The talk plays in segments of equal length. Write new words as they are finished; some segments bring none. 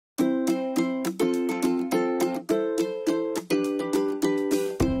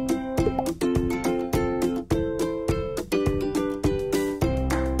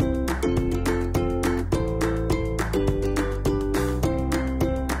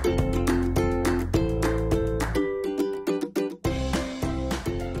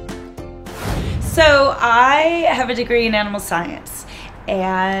So I have a degree in animal science,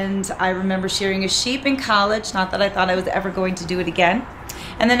 and I remember shearing a sheep in college, not that I thought I was ever going to do it again.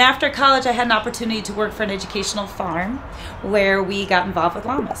 And then after college, I had an opportunity to work for an educational farm where we got involved with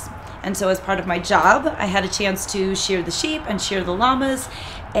llamas. And so as part of my job, I had a chance to shear the sheep and shear the llamas,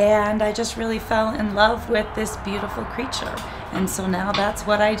 and I just really fell in love with this beautiful creature. And so now that's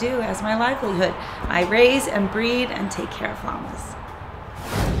what I do as my livelihood. I raise and breed and take care of llamas.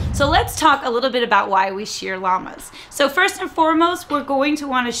 So let's talk a little bit about why we shear llamas. So first and foremost, we're going to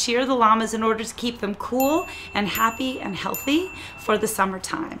want to shear the llamas in order to keep them cool and happy and healthy for the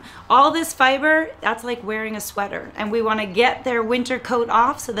summertime. All this fiber, that's like wearing a sweater, and we want to get their winter coat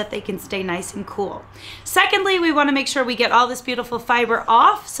off so that they can stay nice and cool. Secondly, we want to make sure we get all this beautiful fiber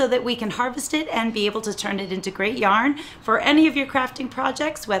off so that we can harvest it and be able to turn it into great yarn for any of your crafting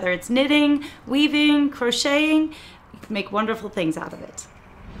projects, whether it's knitting, weaving, crocheting. You can make wonderful things out of it.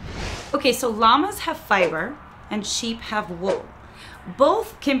 Okay, so llamas have fiber and sheep have wool.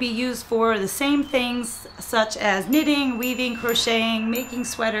 Both can be used for the same things, such as knitting, weaving, crocheting, making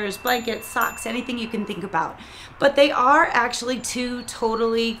sweaters, blankets, socks, anything you can think about. But they are actually two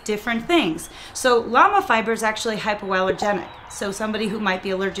totally different things. So llama fiber is actually hypoallergenic. So somebody who might be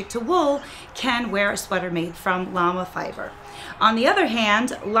allergic to wool can wear a sweater made from llama fiber. On the other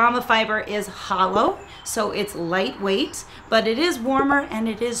hand, llama fiber is hollow, so it's lightweight, but it is warmer and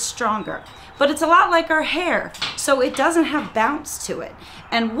it is stronger. But it's a lot like our hair, so it doesn't have bounce to it.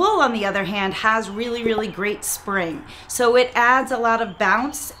 And wool, on the other hand, has really, really great spring. So it adds a lot of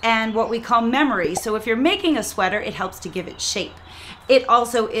bounce and what we call memory. So if you're making a sweater, it helps to give it shape. It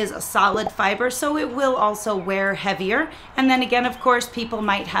also is a solid fiber, so it will also wear heavier. And then again, of course, people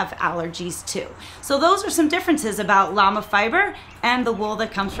might have allergies too. So those are some differences about llama fiber and the wool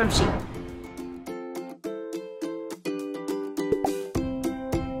that comes from sheep.